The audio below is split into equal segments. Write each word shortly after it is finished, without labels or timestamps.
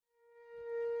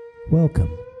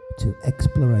Welcome to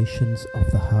Explorations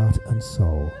of the Heart and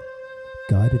Soul,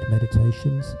 guided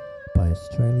meditations by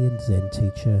Australian Zen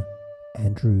teacher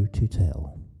Andrew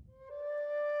Tuttle.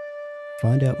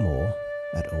 Find out more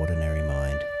at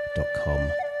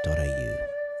ordinarymind.com.au.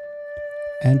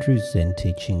 Andrew's Zen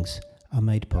teachings are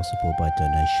made possible by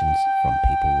donations from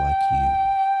people like you.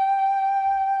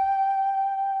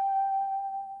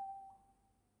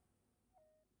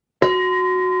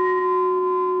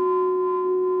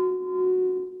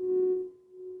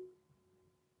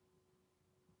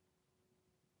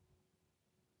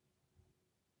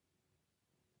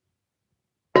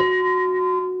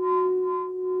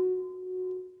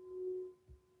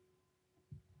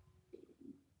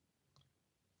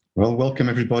 Well, welcome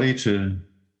everybody to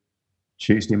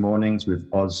Tuesday mornings with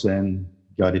Oz Zen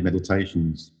guided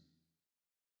meditations.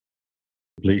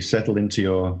 Please settle into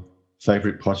your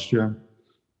favorite posture,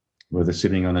 whether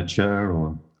sitting on a chair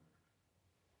or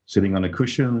sitting on a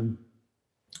cushion,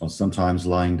 or sometimes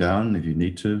lying down if you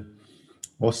need to,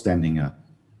 or standing up.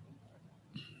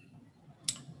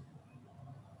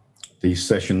 These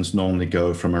sessions normally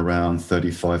go from around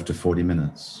 35 to 40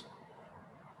 minutes.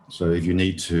 So if you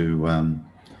need to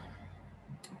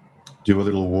do a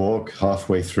little walk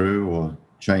halfway through or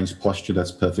change posture,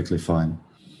 that's perfectly fine.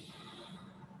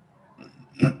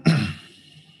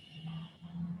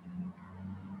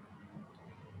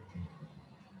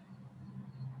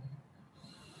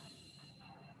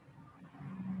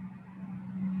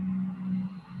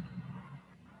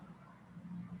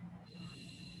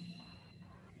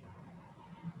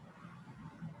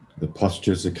 The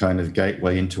posture is a kind of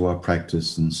gateway into our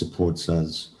practice and supports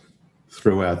us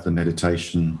throughout the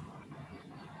meditation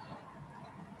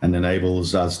and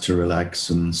enables us to relax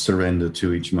and surrender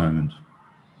to each moment.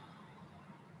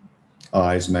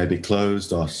 Eyes may be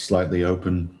closed or slightly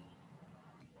open,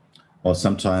 or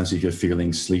sometimes if you're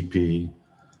feeling sleepy,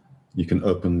 you can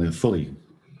open them fully.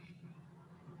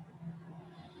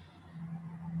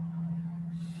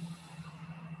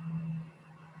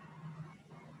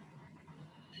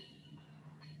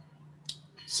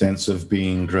 Sense of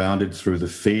being grounded through the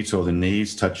feet or the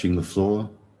knees touching the floor.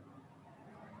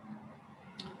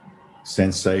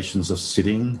 Sensations of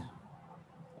sitting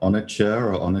on a chair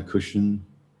or on a cushion.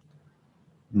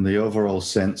 And the overall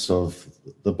sense of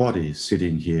the body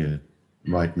sitting here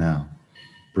right now,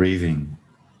 breathing.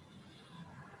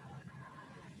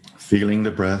 Feeling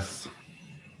the breath.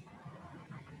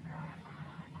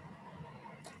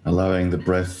 Allowing the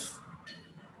breath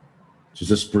to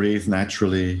just breathe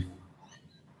naturally.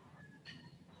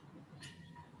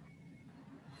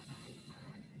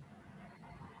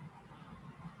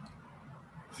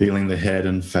 Feeling the head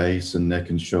and face and neck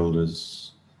and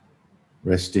shoulders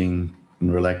resting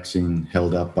and relaxing,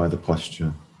 held up by the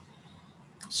posture.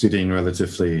 Sitting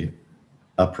relatively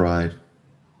upright,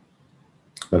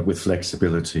 but with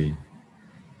flexibility.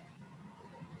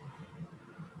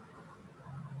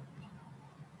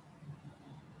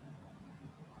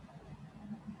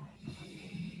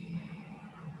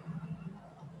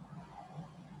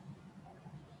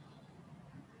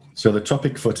 So the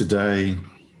topic for today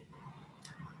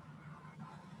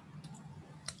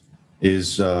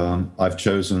is I've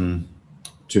chosen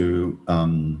to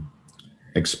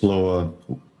explore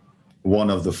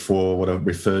one of the four, what I've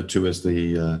referred to as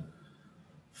the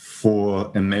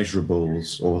four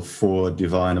immeasurables or four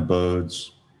divine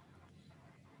abodes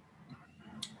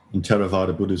in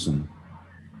Theravada Buddhism.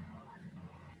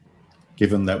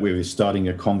 Given that we were starting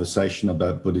a conversation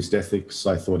about Buddhist ethics,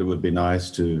 I thought it would be nice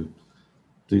to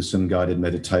do some guided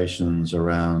meditations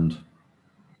around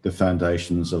the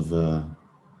foundations of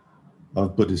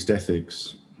Buddhist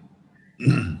ethics,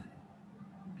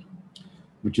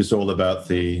 which is all about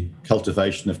the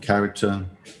cultivation of character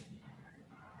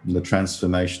and the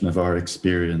transformation of our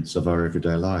experience of our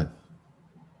everyday life.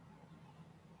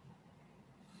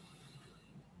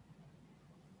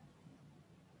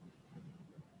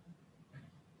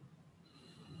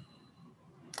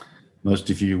 Most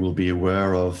of you will be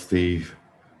aware of the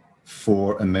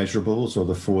four immeasurables or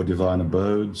the four divine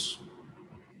abodes.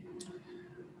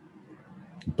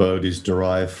 Abode is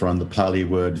derived from the Pali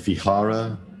word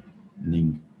vihara,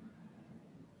 meaning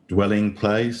dwelling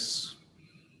place.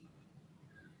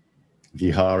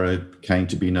 Vihara came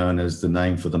to be known as the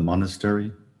name for the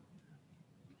monastery.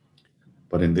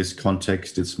 But in this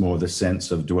context, it's more the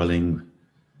sense of dwelling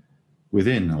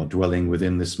within, or dwelling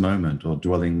within this moment, or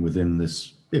dwelling within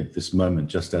this moment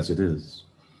just as it is.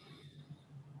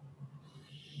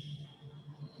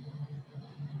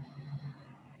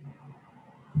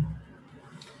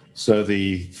 So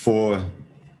the four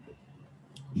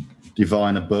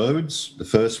divine abodes, the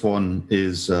first one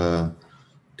is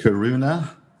karuna,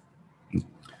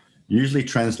 usually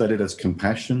translated as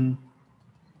compassion,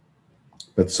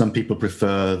 but some people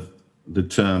prefer the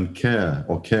term care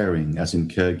or caring, as in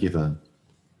caregiver,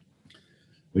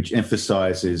 which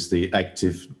emphasizes the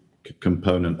active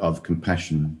component of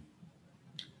compassion,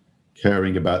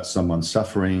 caring about someone's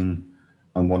suffering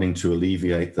and wanting to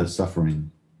alleviate their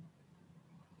suffering.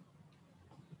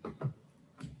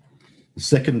 The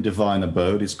second divine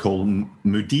abode is called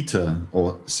mudita,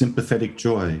 or sympathetic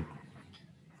joy,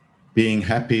 being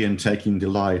happy and taking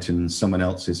delight in someone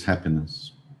else's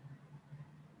happiness.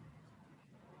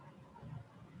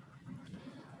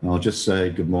 And I'll just say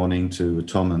good morning to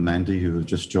Tom and Mandy, who have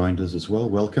just joined us as well.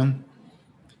 Welcome.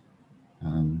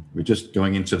 We're just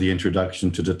going into the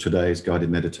introduction to today's guided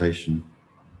meditation.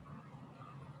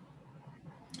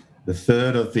 The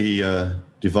third of the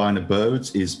divine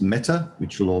abodes is metta,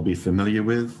 which you'll all be familiar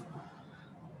with,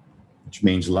 which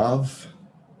means love.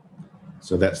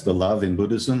 So that's the love in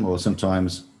Buddhism, or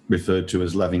sometimes referred to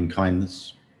as loving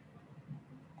kindness.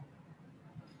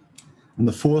 And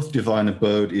the fourth divine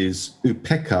abode is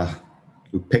upekkha,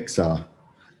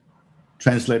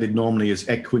 translated normally as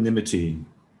equanimity,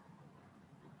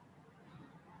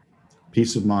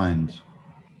 peace of mind.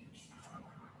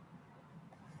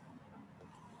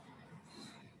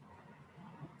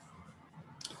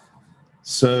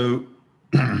 So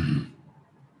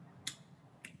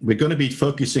we're going to be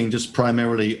focusing just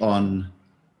primarily on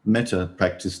metta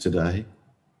practice today,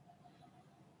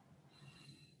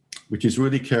 which is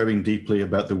really caring deeply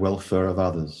about the welfare of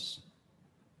others.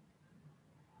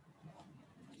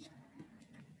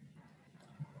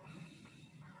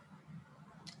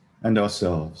 And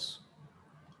ourselves.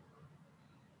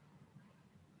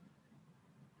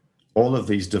 All of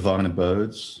these divine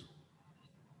abodes,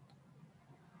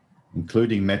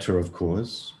 including metta, of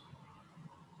course,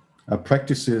 are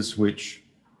practices which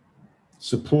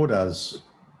support us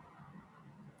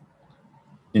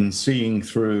in seeing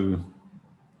through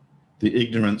the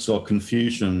ignorance or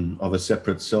confusion of a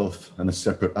separate self and a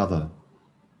separate other.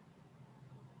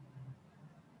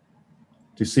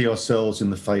 To see ourselves in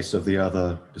the face of the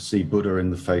other, to see Buddha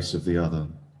in the face of the other,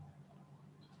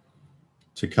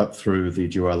 to cut through the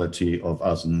duality of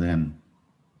us and them.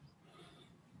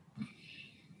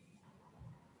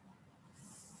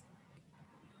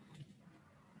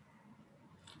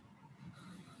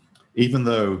 Even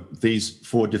though these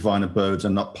four divine abodes are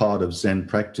not part of Zen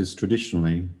practice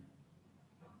traditionally,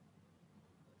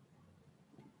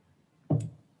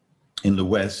 in the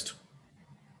West,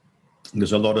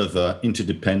 there's a lot of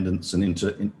interdependence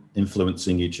and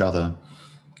influencing each other.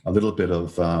 A little bit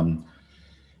of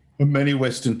many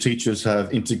Western teachers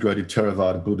have integrated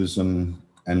Theravada Buddhism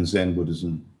and Zen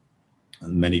Buddhism.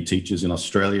 And many teachers in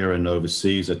Australia and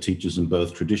overseas are teachers in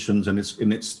both traditions, and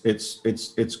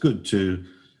it's good to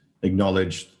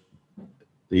acknowledge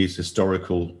these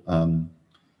historical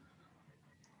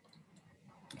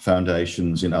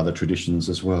foundations in other traditions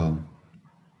as well.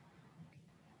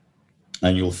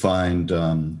 And you'll find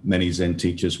many Zen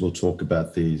teachers will talk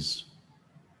about these.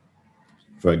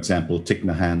 For example, Thich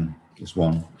Nhat Hanh is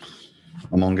one,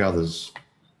 among others.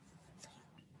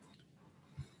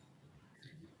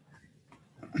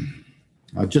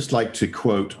 I'd just like to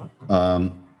quote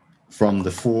from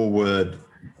the foreword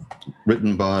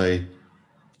written by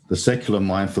the secular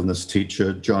mindfulness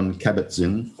teacher, Jon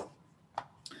Kabat-Zinn,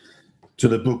 to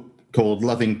the book called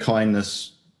Loving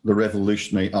Kindness, The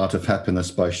Revolutionary Art of Happiness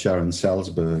by Sharon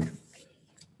Salzberg.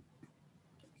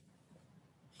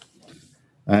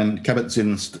 And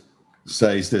Kabat-Zinn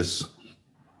says this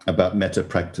about metta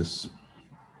practice.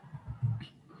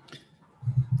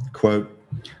 Quote,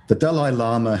 "The Dalai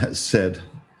Lama has said,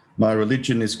 'My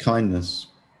religion is kindness.'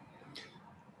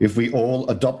 If we all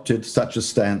adopted such a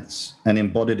stance and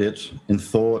embodied it in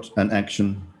thought and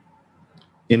action,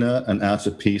 inner and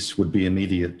outer peace would be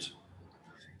immediate.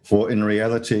 For in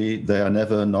reality, they are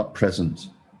never not present,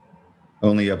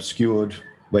 only obscured,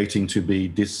 waiting to be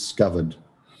discovered.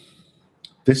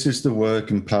 This is the work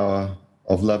and power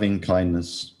of loving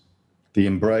kindness, the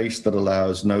embrace that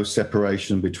allows no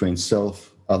separation between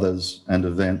self, others, and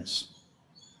events,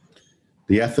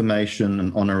 the affirmation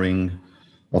and honoring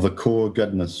of a core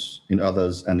goodness in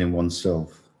others and in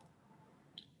oneself.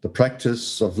 The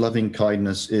practice of loving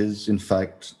kindness is, in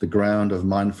fact, the ground of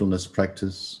mindfulness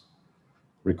practice,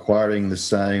 requiring the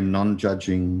same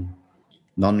non-judging,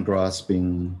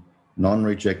 non-grasping,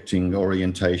 non-rejecting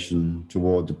orientation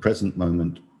toward the present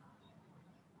moment,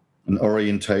 an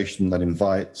orientation that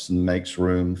invites and makes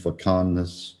room for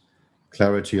calmness,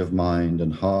 clarity of mind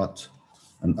and heart,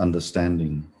 and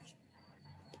understanding."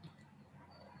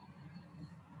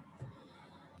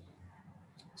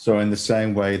 So in the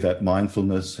same way that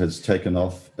mindfulness has taken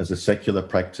off as a secular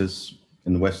practice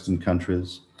in the Western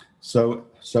countries, so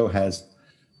has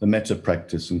the metta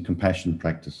practice and compassion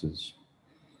practices.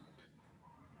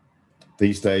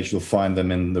 These days you'll find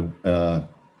them in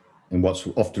what's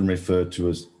often referred to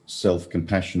as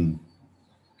self-compassion,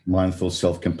 mindful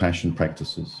self-compassion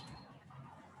practices.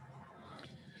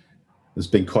 There's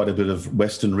been quite a bit of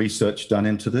Western research done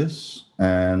into this,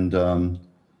 and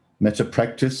metta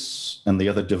practice and the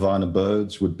other divine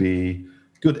abodes would be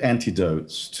good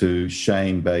antidotes to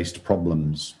shame-based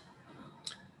problems.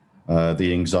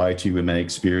 The anxiety we may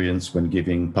experience when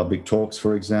giving public talks,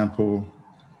 for example,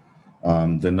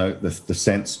 the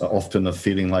sense often of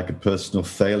feeling like a personal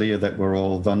failure that we're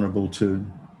all vulnerable to,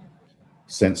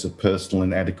 sense of personal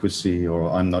inadequacy or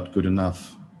I'm not good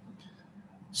enough.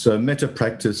 So metta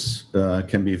practice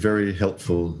can be very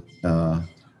helpful,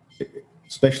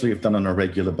 especially if done on a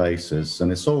regular basis.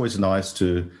 And it's always nice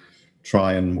to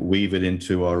try and weave it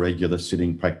into our regular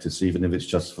sitting practice, even if it's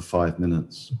just for 5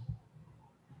 minutes.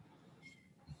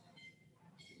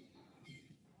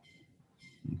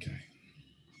 Okay.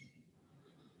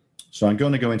 So I'm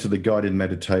going to go into the guided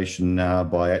meditation now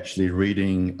by actually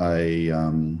reading a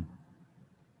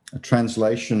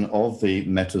translation of the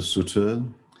Metta Sutta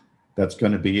that's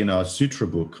going to be in our sutra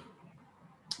book,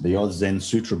 the Oz Zen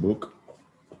Sutra book.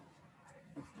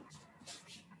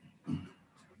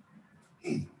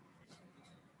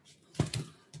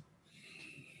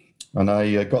 And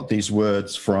I got these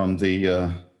words from the,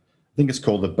 I think it's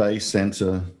called the Bay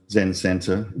Center, Zen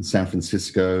Center in San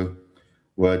Francisco,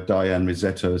 where Diane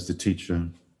Rossetto is the teacher.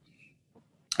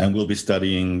 And we'll be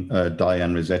studying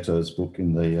Diane Rossetto's book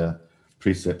in the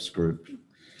Precepts group.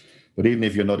 But even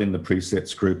if you're not in the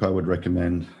Precepts group, I would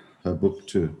recommend her book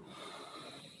too.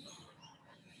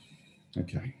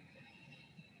 Okay.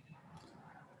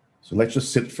 So let's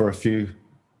just sit for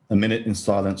a minute in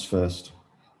silence first.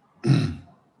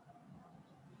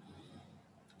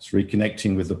 It's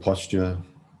reconnecting with the posture.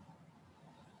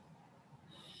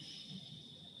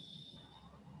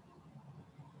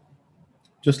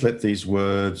 Just let these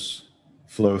words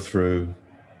flow through.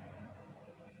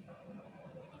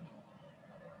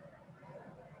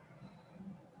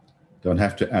 Don't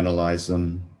have to analyze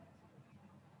them.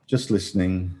 Just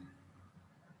listening.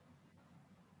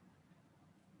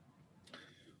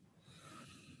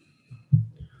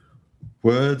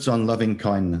 Words on loving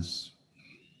kindness.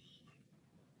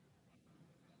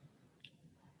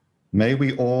 May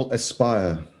we all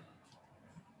aspire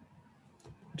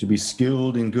to be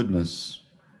skilled in goodness,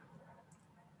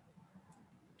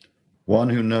 one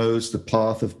who knows the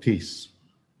path of peace,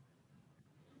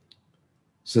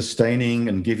 sustaining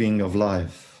and giving of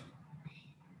life,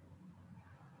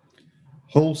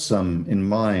 wholesome in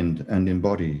mind and in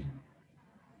body,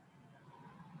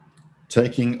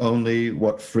 taking only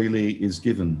what freely is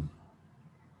given,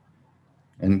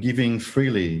 and giving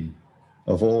freely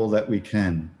of all that we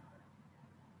can.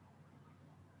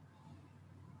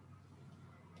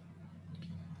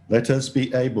 Let us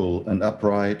be able and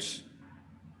upright,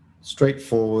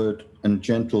 straightforward and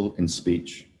gentle in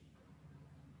speech,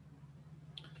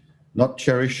 not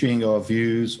cherishing our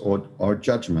views or our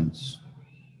judgments,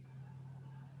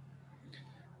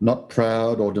 not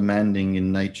proud or demanding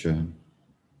in nature,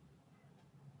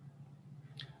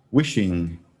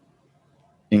 wishing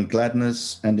in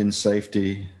gladness and in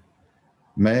safety,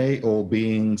 may all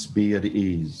beings be at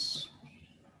ease.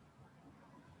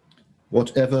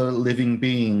 Whatever living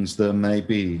beings there may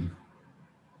be,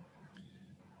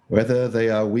 whether they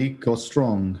are weak or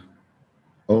strong,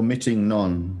 omitting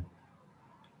none,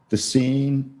 the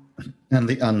seen and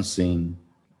the unseen,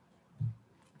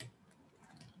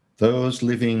 those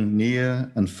living near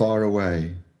and far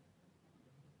away,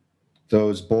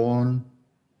 those born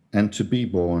and to be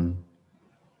born,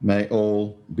 may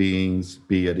all beings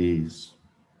be at ease.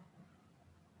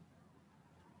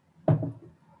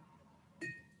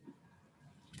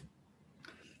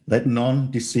 Let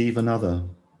none deceive another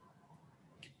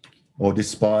or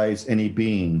despise any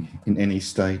being in any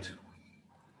state.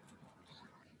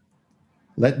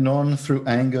 Let none through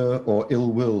anger or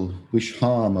ill will wish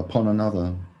harm upon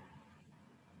another.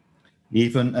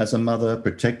 Even as a mother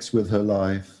protects with her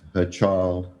life her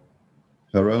child,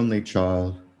 her only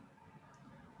child,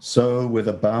 so with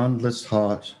a boundless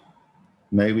heart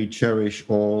may we cherish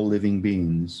all living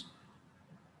beings,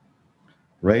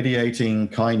 radiating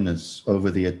kindness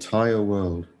over the entire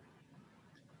world,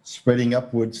 spreading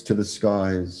upwards to the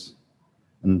skies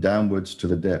and downwards to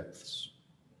the depths,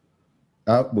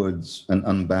 outwards and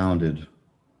unbounded,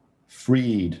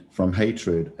 freed from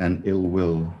hatred and ill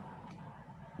will,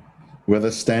 whether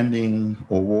standing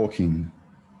or walking,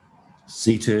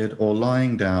 seated or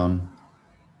lying down,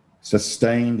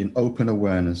 sustained in open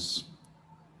awareness.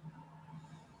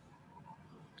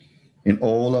 In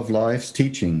all of life's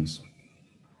teachings,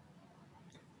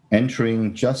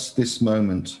 entering just this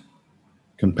moment,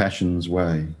 compassion's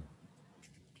way.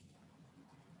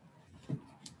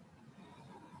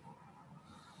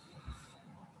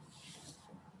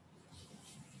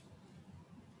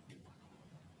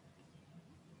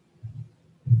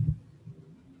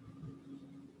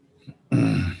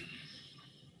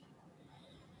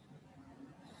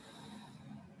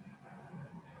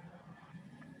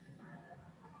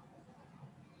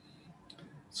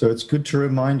 So it's good to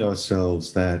remind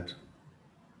ourselves that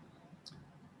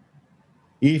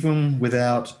even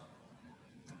without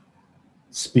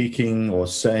speaking or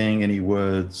saying any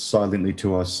words silently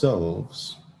to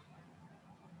ourselves,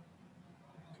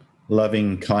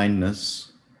 loving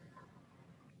kindness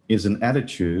is an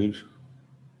attitude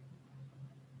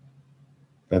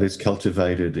that is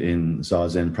cultivated in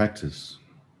Zazen practice.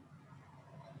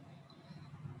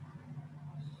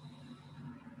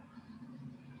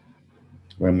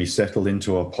 When we settle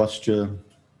into our posture,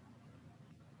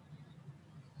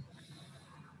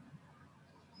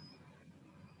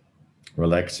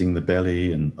 relaxing the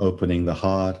belly and opening the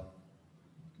heart,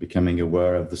 becoming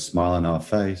aware of the smile on our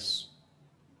face,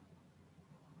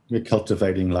 we're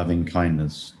cultivating loving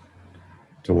kindness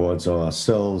towards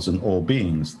ourselves and all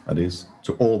beings, that is,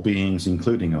 to all beings,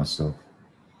 including ourselves.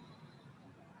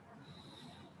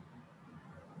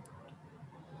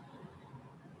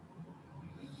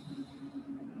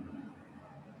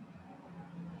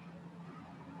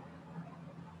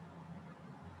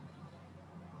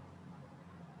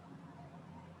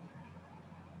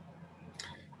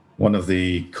 One of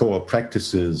the core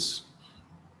practices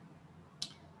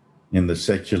in the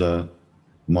secular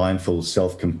mindful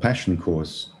self-compassion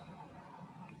course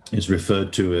is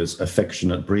referred to as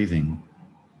affectionate breathing.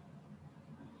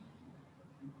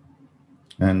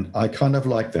 And I kind of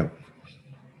like that.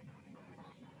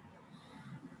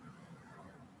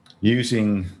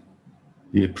 Using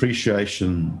the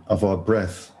appreciation of our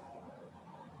breath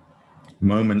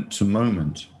moment to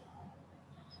moment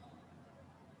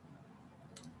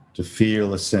to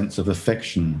feel a sense of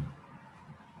affection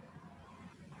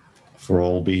for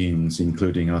all beings,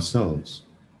 including ourselves.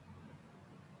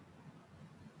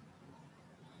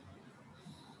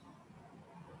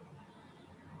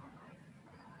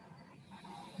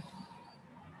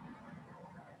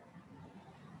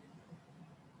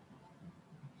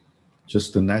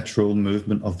 Just the natural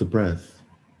movement of the breath,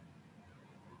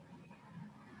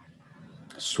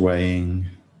 swaying,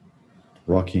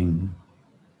 rocking,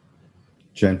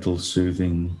 gentle,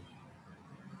 soothing.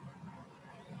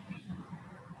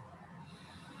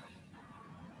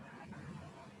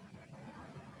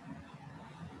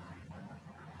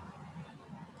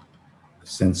 A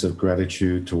sense of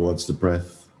gratitude towards the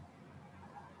breath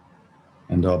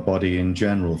and our body in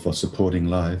general for supporting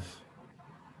life,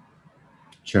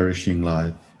 cherishing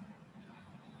life,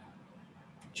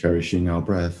 cherishing our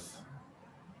breath.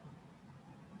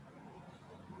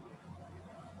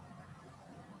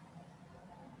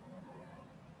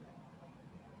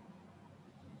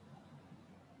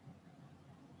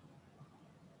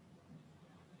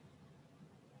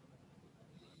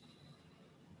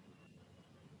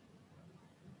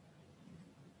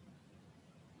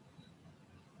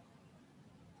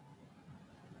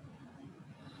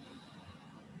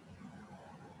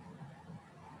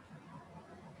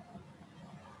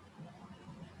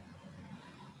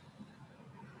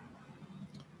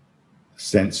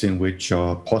 Sense in which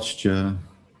our posture,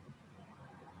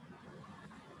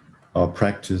 our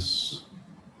practice,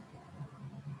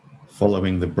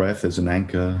 following the breath as an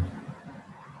anchor,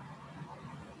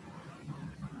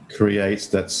 creates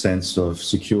that sense of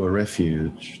secure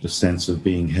refuge, the sense of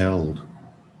being held,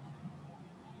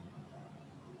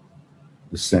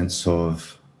 the sense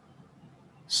of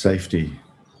safety,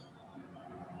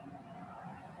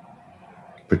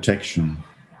 protection.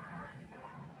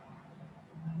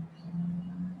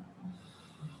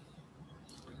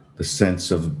 The sense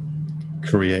of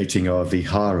creating our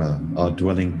vihara, our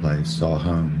dwelling place, our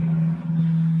home.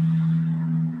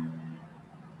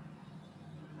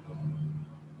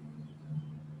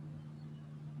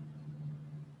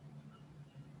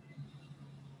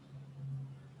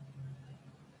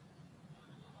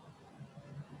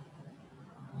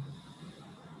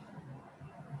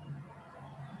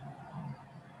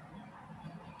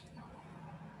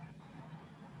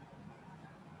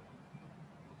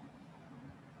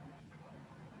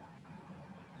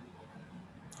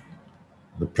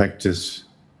 The practice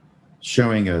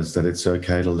showing us that it's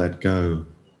okay to let go,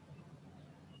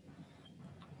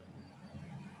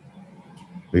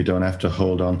 We don't have to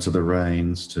hold on to the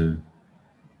reins to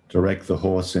direct the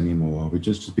horse anymore. We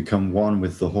just become one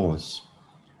with the horse,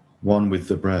 one with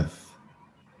the breath.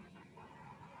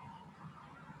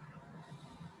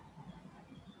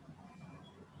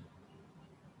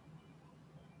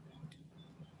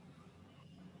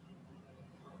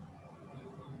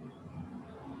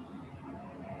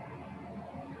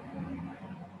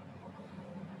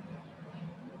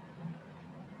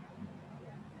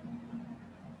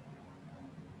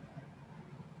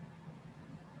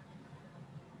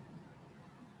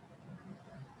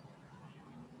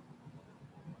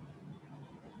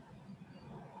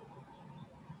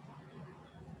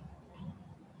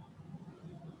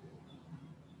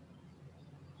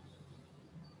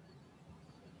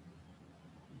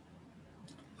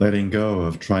 Letting go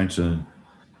of trying to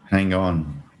hang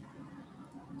on,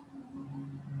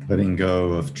 letting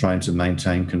go of trying to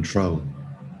maintain control.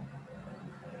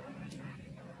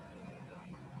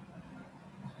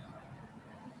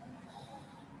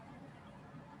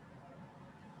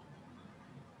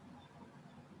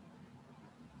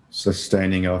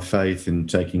 Sustaining our faith in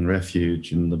taking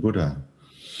refuge in the Buddha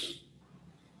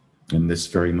in this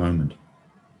very moment.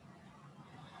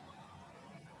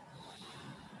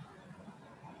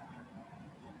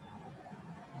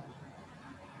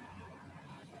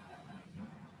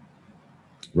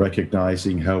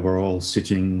 Recognizing how we're all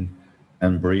sitting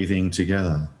and breathing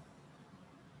together.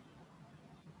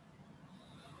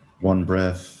 One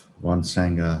breath, one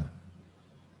Sangha,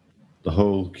 the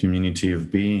whole community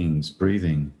of beings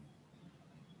breathing.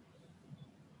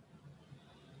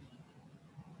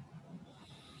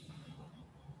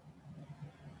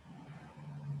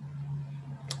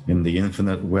 In the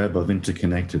infinite web of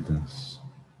interconnectedness.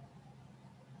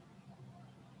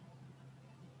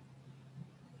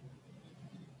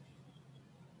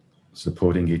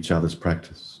 Supporting each other's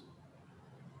practice.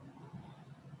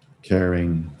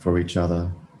 Caring for each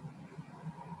other.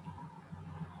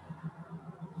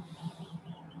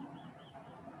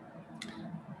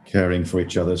 Caring for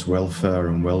each other's welfare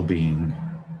and well-being.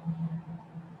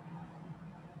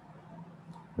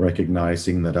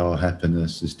 Recognizing that our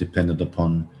happiness is dependent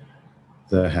upon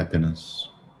their happiness.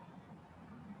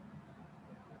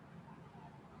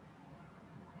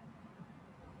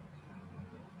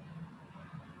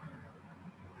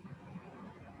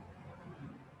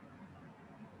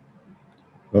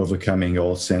 Overcoming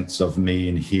all sense of me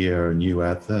in here and you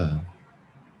out there.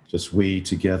 Just we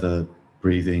together,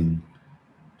 breathing,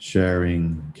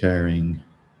 sharing, caring.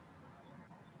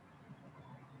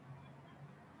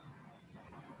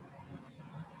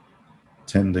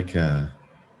 Tender care.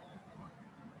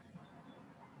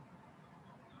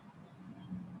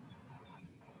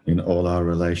 In all our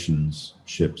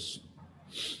relationships.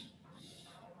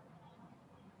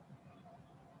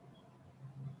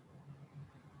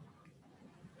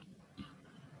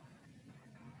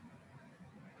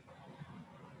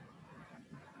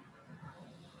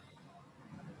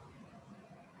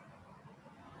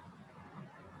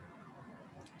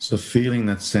 So feeling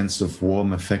that sense of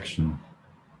warm affection,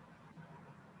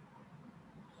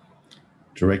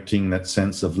 directing that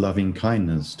sense of loving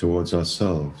kindness towards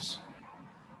ourselves,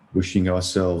 wishing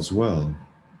ourselves well,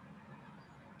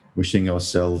 wishing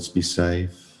ourselves be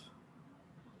safe,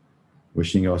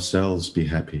 wishing ourselves be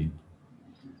happy,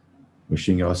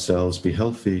 wishing ourselves be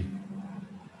healthy,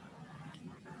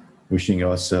 wishing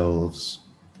ourselves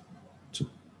to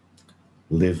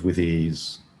live with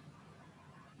ease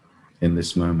in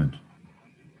this moment.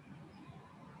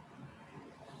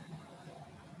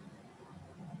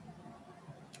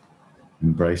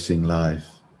 Embracing life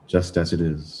just as it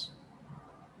is,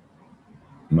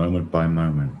 moment by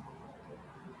moment.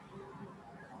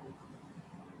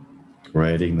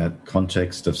 Creating that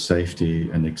context of safety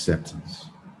and acceptance.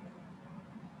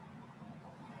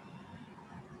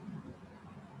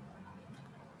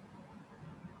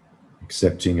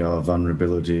 Accepting our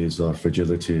vulnerabilities, our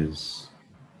fragilities,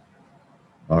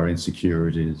 our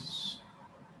insecurities,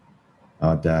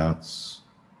 our doubts,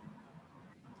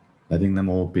 letting them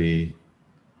all be,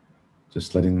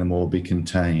 just letting them all be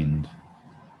contained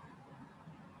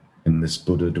in this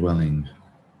Buddha dwelling.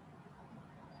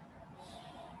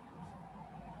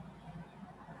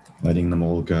 Letting them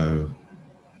all go,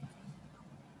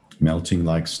 melting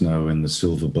like snow in the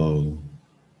silver bowl.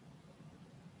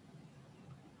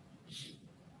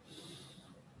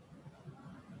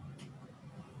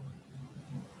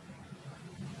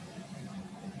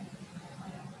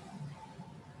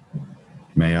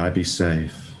 May I be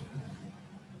safe.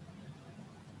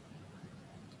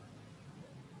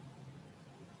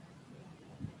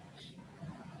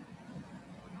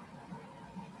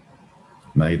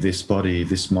 May May this body,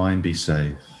 this mind be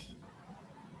safe.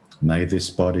 May this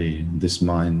body, this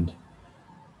mind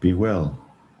be well,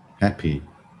 happy,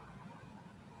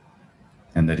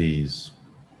 and at ease.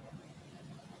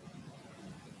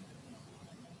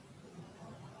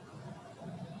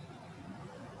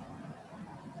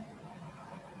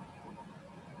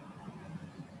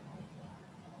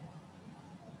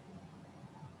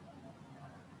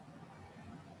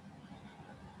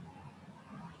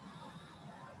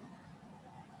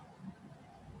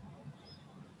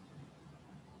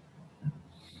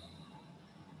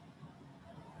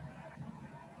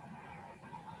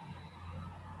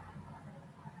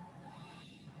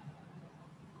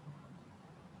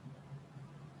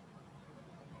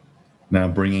 Now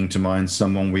bringing to mind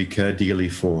someone we care dearly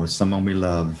for, someone we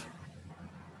love.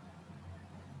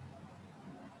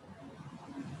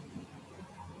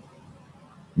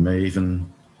 You may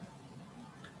even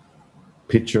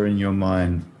picture in your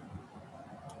mind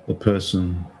the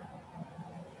person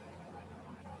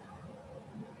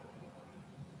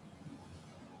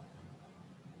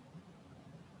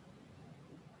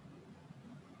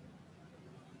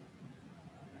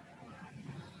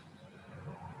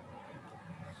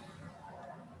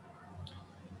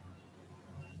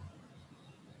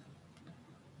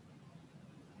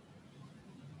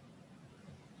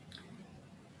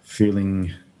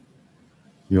feeling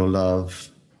your love,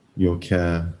 your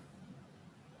care,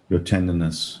 your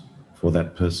tenderness for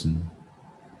that person.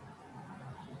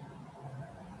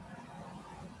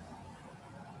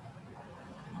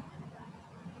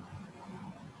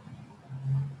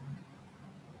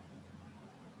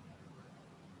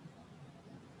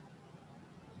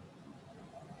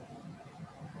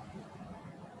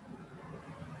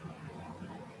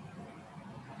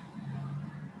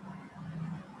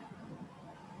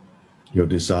 Your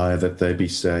desire that they be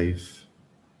safe.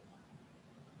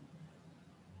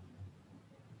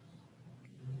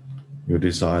 Your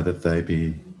desire that they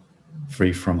be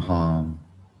free from harm.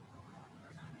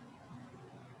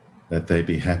 That they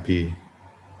be happy.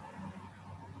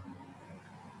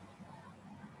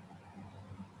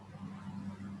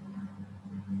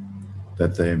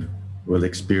 That they will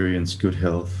experience good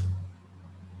health.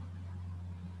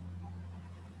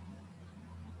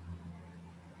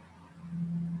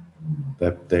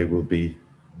 That they will be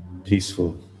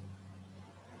peaceful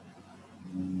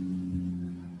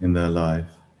in their life.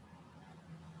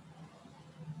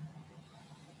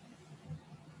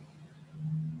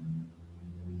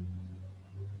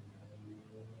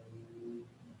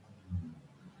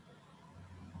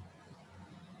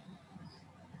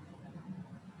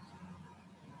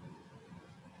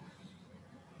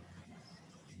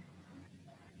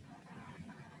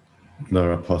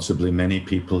 There are possibly many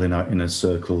people in our inner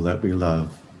circle that we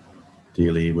love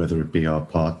dearly, whether it be our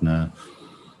partner,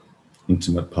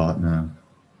 intimate partner,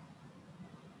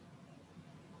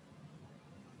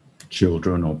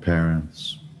 children or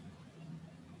parents.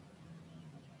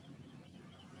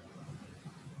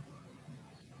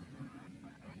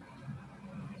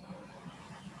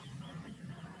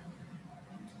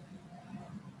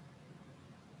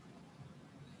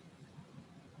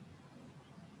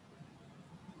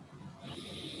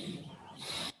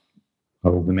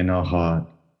 Hold them in our heart.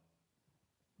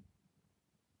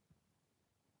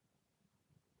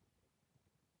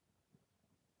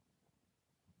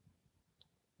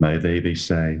 May they be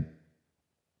safe.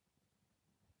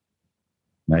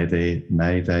 May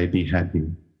they be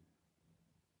happy.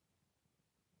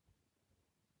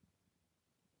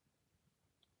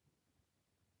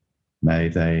 May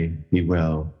they be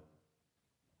well.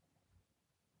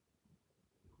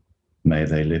 May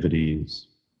they live at ease.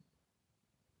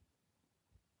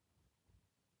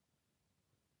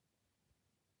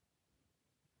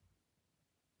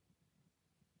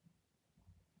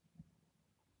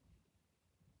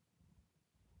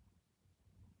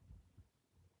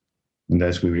 And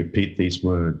as we repeat these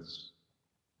words,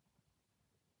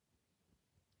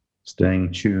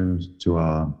 staying tuned to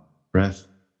our breath,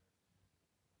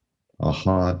 our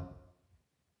heart,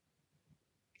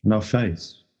 and our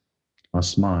face, our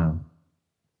smile.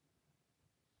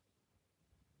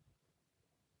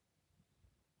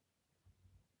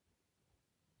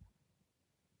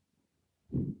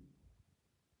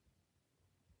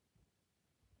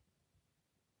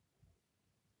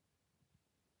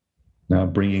 Now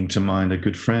bringing to mind a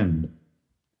good friend,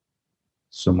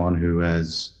 someone who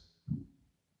has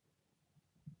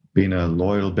been a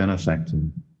loyal benefactor,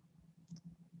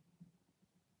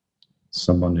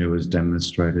 someone who has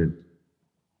demonstrated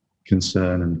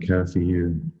concern and care for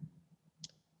you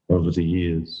over the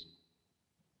years,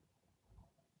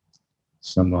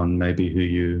 someone maybe who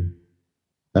you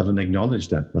haven't acknowledged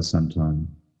that for some time.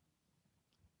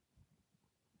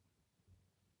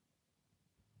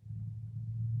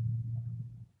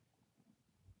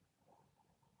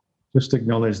 Just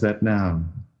acknowledge that now.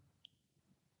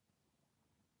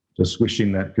 Just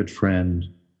wishing that good friend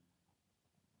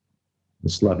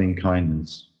this loving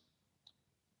kindness.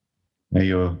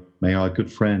 May our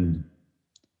good friend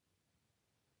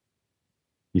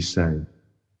be safe.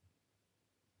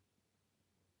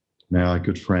 May our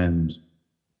good friend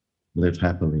live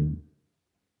happily.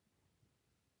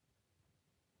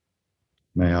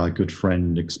 May our good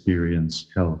friend experience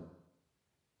health.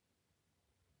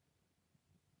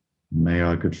 May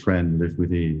our good friend live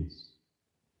with ease.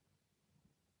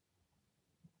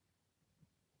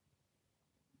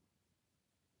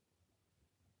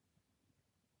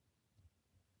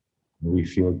 We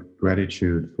feel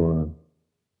gratitude for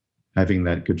having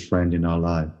that good friend in our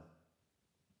life.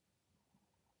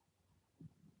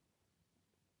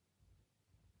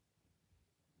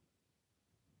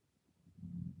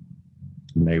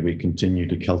 May we continue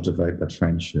to cultivate that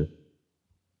friendship.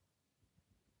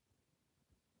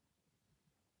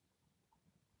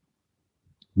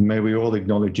 May we all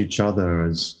acknowledge each other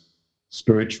as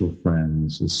spiritual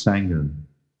friends, as Sangha.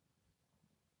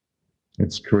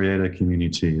 Let's create a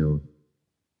community of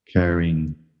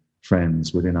caring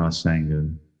friends within our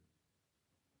Sangha.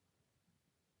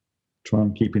 Try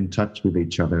and keep in touch with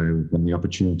each other when the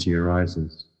opportunity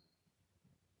arises.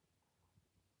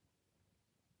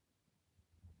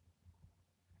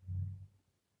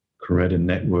 Create a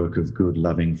network of good,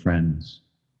 loving friends.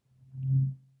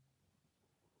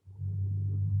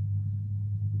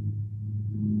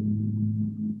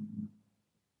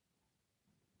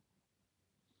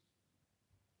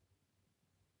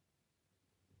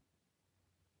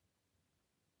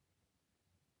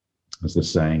 As the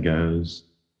saying goes,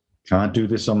 can't do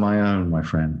this on my own, my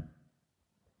friend.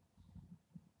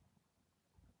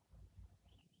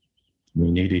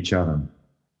 We need each other.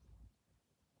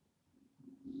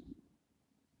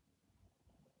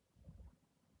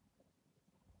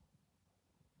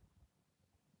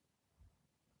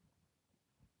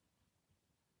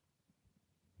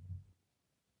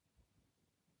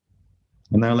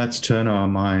 And now let's turn our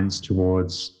minds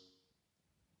towards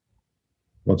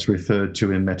what's referred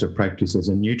to in metta practice as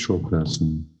a neutral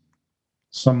person,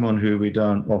 someone who we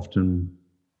don't often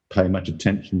pay much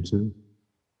attention to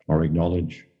or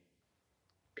acknowledge.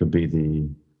 Could be the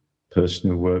person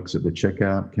who works at the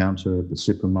checkout counter at the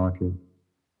supermarket.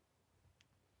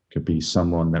 Could be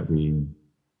someone that we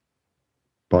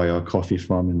buy our coffee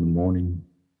from in the morning.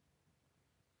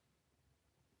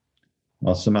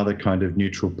 Or some other kind of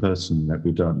neutral person that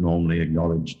we don't normally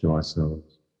acknowledge to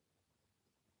ourselves.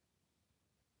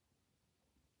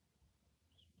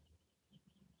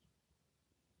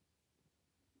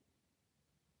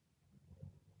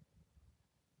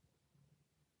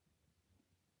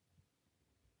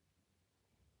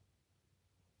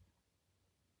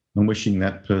 And wishing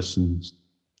that person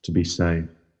to be safe.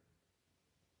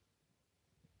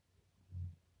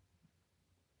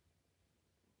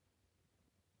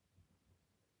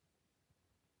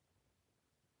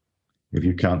 If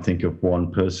you can't think of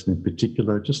one person in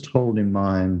particular, just hold in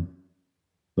mind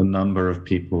the number of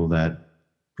people that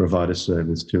provide a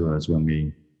service to us when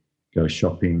we go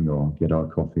shopping or get our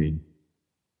coffee.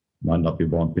 Might not be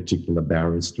one particular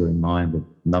barista in mind, but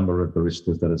number of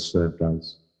baristas that have served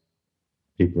us,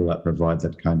 people that provide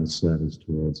that kind of service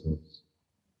towards us.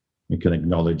 We can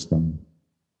acknowledge them.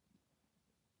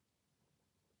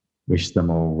 Wish them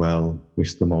all well,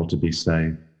 wish them all to be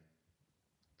safe,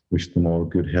 wish them all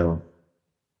good health,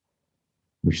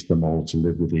 wish them all to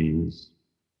live with ease.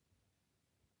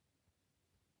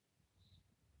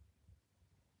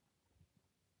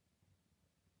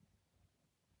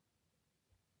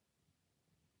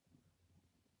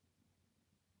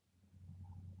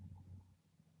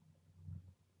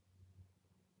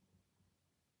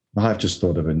 I've just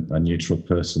thought of a neutral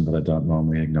person that I don't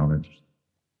normally acknowledge,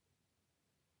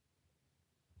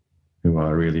 who I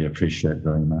really appreciate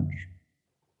very much.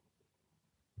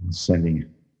 Sending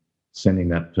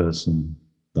that person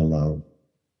the love.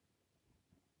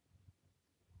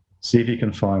 See if you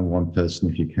can find one person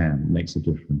if you can. It makes a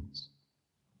difference.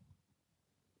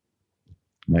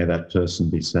 May that person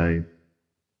be safe.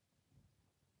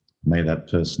 May that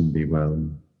person be well,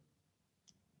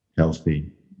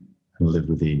 healthy, and live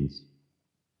with ease.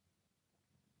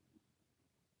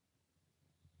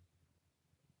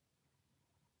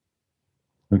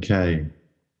 Okay.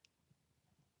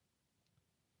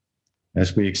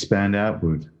 As we expand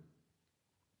outward,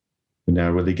 we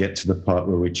now really get to the part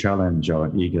where we challenge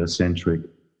our egocentric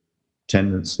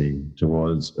tendency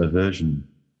towards aversion.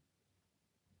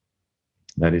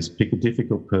 That is, pick a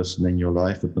difficult person in your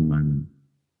life at the moment,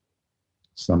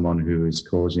 someone who is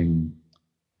causing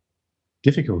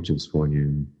difficulties for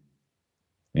you,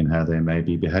 in how they may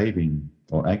be behaving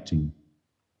or acting.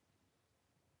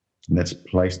 And let's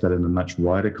place that in a much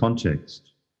wider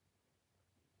context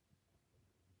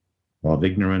of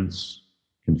ignorance,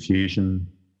 confusion,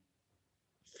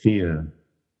 fear.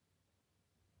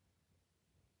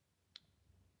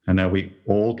 And how we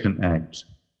all can act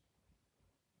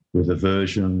with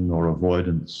aversion or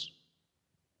avoidance,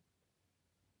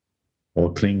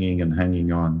 or clinging and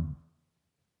hanging on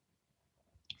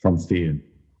from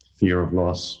fear of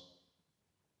loss.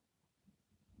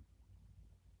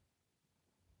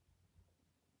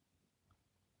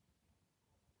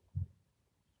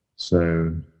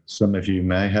 So some of you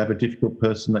may have a difficult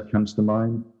person that comes to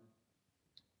mind.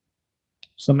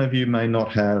 Some of you may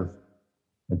not have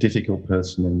a difficult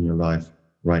person in your life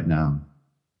right now.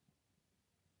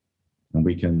 And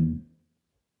we can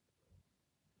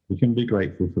be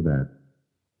grateful for that.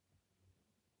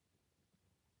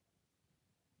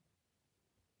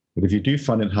 But if you do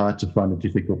find it hard to find a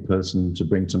difficult person to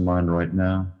bring to mind right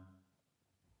now,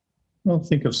 well,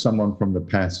 think of someone from the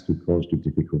past who caused you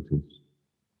difficulties.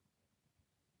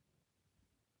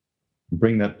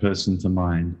 Bring that person to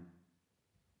mind,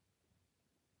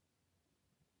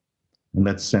 and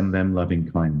let's send them loving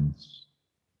kindness.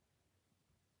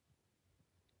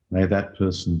 May that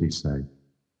person be safe.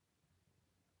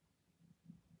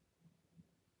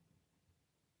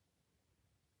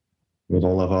 With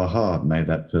all of our heart, may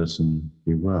that person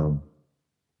be well.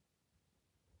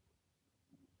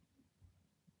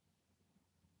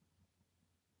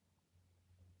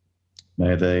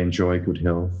 May they enjoy good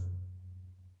health.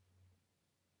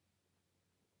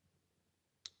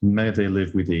 May they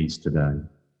live with ease today.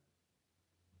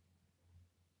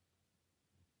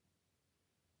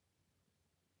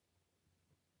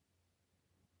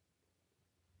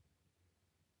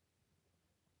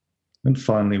 And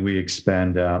finally, we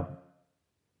expand out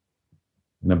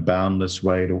in a boundless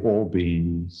way to all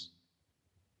beings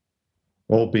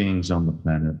on the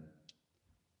planet.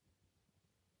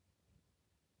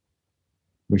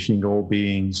 Wishing all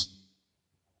beings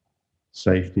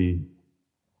safety,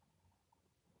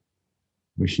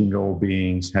 wishing all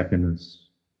beings happiness,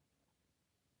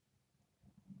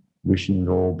 wishing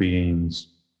all beings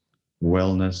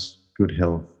wellness, good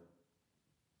health,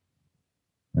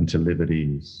 and to live at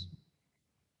ease.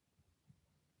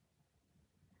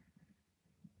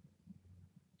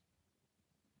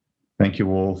 Thank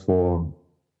you all for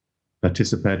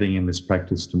participating in this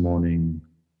practice this morning.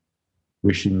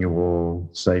 Wishing you all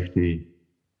safety,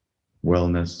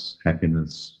 wellness,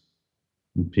 happiness,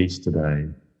 and peace today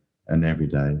and every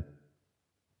day.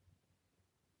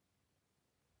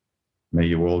 May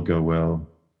you all go well.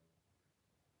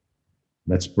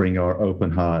 Let's bring our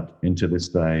open heart into this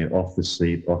day, off the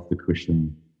seat, off the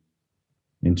cushion,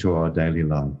 into our daily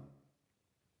life.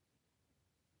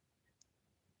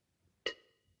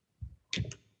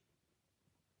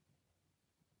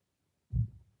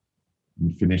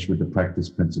 And finish with the practice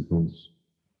principles.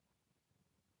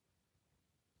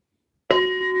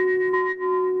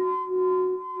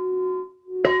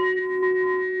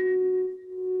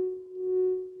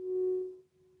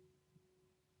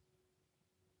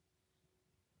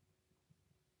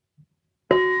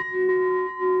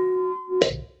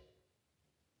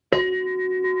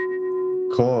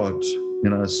 Caught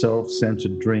in a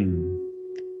self-centered dream,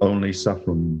 only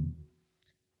suffering,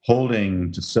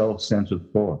 holding to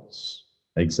self-centered thoughts,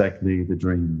 exactly the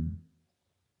dream.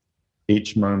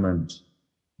 Each moment,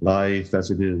 life as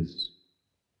it is,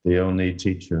 the only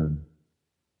teacher,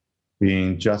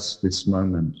 being just this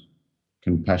moment,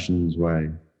 compassion's way.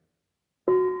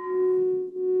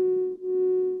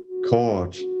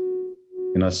 Caught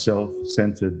in a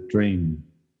self-centered dream,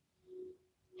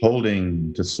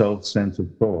 holding to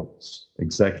self-centered thoughts,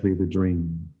 exactly the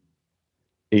dream.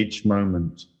 Each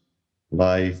moment,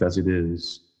 life as it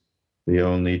is, the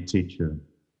only teacher,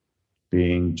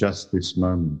 being just this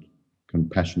moment,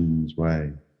 compassion's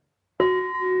way.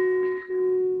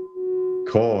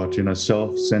 Caught in a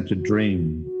self-centered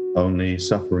dream, only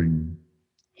suffering,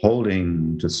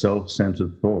 holding to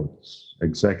self-centered thoughts,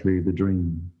 exactly the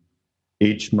dream.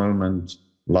 Each moment,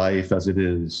 life as it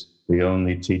is, the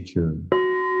only teacher,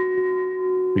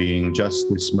 being just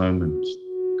this moment,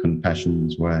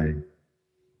 compassion's way.